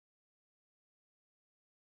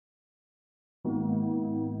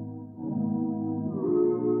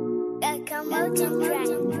I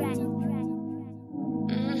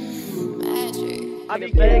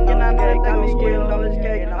be fake and I know they got me getting all this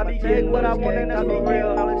cake. I be getting what I want and that's for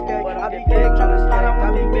real. But I be fake tryna slide on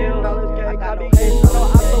my bills. I got no hate, so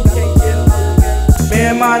I so can't get all this cake. Me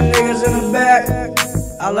and my niggas in the back,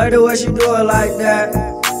 I like the way she do it like that.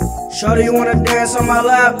 Shorty, you wanna dance on my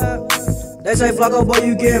lap? They say, Flocko, boy,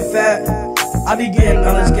 you getting fat. I be getting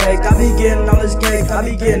all this cake, I be getting all this cake, I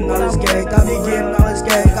be getting all this cake, I be getting all this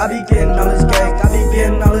cake, I be getting all this cake, I be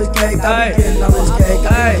getting all this cake, I be getting all this cake,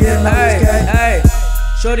 I be getting all this cake.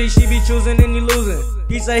 Shorty, she be choosing and you losing.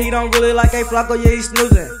 He say he don't really like a Flocko, yeah, he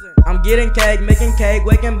snoozing. I'm getting cake, making cake,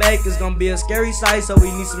 wake and bake. It's gonna be a scary sight, so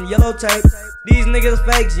we need some yellow tape. These niggas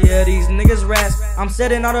fakes, yeah, these niggas rats. I'm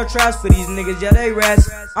setting all the traps for these niggas, yeah, they rats.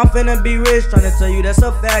 I'm finna be rich, tryna tell you that's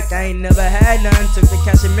a fact. I ain't never had none, took the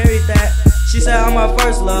cash and married that. She said I'm my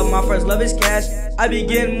first love is cash. I be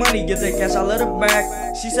getting money, get that cash, I let her back.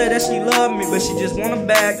 She said that she love me, but she just want a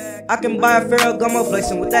bag. I can buy a Ferragamo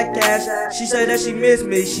flexing with that cash. She said that she miss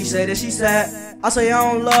me, she said that she sad. I say I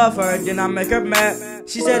don't love her, then I make her mad.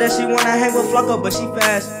 She said that she wanna hang with Flocko, but she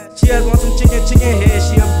fast. She just want some chicken head,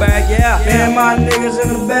 she a bag, yeah. Me and my niggas in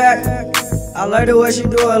the back, I like the way she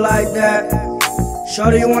do it like that.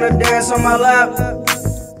 Shorty, you wanna dance on my lap?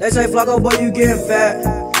 They say, Flocko, boy, you getting fat.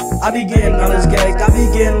 I be getting all this cake, I be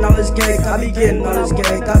getting all this cake, I be getting all this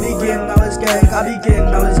cake, I be getting all this cake, I be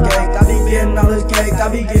getting all this cake, I be getting all this cake, I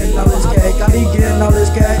be getting all this cake, I be getting all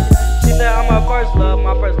this cake. She said I'm my first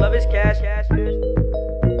love is cash.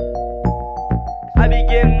 I be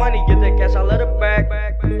getting money, get that cash, I let her back.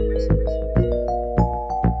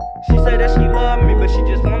 She said that she love me, but she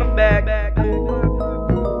just want a bag.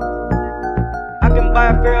 I can buy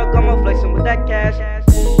a Ferragamo flexing with that cash.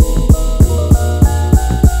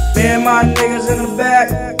 Me and my niggas in the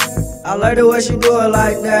back, I like the way she do it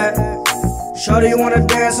like that. Shorty, you wanna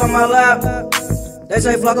dance on my lap? They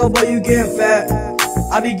say, Flocko, boy, you getting fat.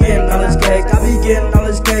 I be getting all this cake, I be getting all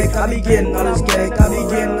this cake, I be getting all this cake, I be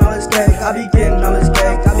getting all this cake, I be getting all this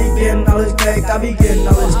cake, I be getting all this cake, I be getting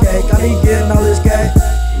all this cake, I be getting all this cake. She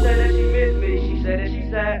said that she miss me, she said that she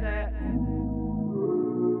sad.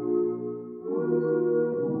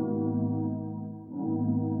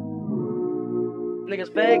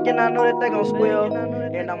 Niggas fake and I know that they gon' squeal.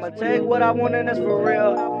 And I'ma take what I want and that's for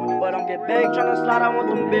real. But I'm get big tryna slide, I want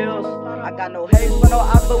them bills. I got no hate for no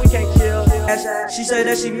ops, but we can't chill. She say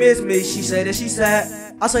that she miss me, she say that she sad.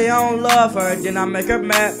 I say I don't love her, then I make her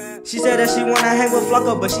mad. She said that she wanna hang with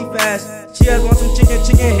Flocko, but she fast. She just want some chicken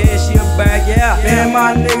head, she a bag, yeah. Me and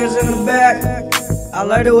my niggas in the back, I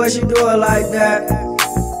like the way she do it like that.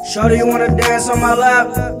 Shorty, you wanna dance on my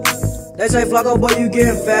lap? They say, Flocko, boy, you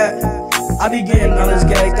getting fat. I be getting all this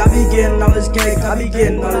cake, I be getting all this cake, I be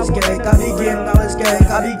getting all this cake, I be getting all this cake,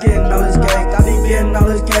 I be getting all this cake, I be getting all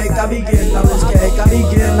this cake, I be getting all this cake, I be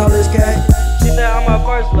getting all this cake. She said I'm my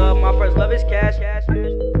first love is cash.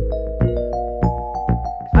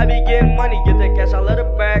 I be getting money, get that cash, I let her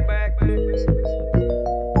back.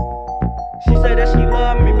 She said that she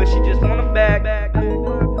love me, but she just want a bag.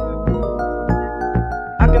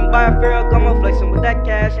 I can buy a Ferragamo flexing with that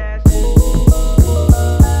cash.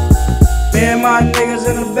 Me and my niggas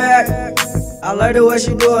in the back, I like the way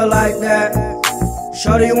she do it like that.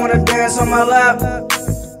 Shorty, you wanna dance on my lap?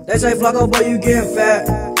 They say, Flocko, boy, you getting fat.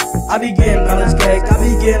 I be getting all this cake, I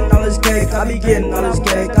be getting all this cake, I be getting all this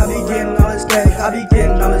cake, I be getting all this cake, I be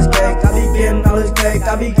getting all this cake, I be getting all this cake,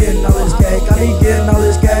 I be getting all this cake, I be getting all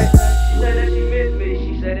this cake. She said that she miss me,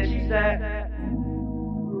 she said that she sad.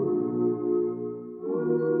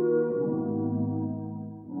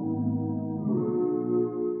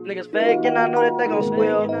 Niggas fake and I know that they gon'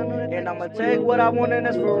 squeal. And I'ma take what I want and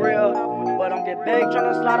that's for real. But I'm get big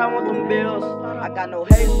tryna slide, I want them bills. I got no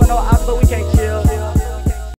hate for no ops, but we can't chill.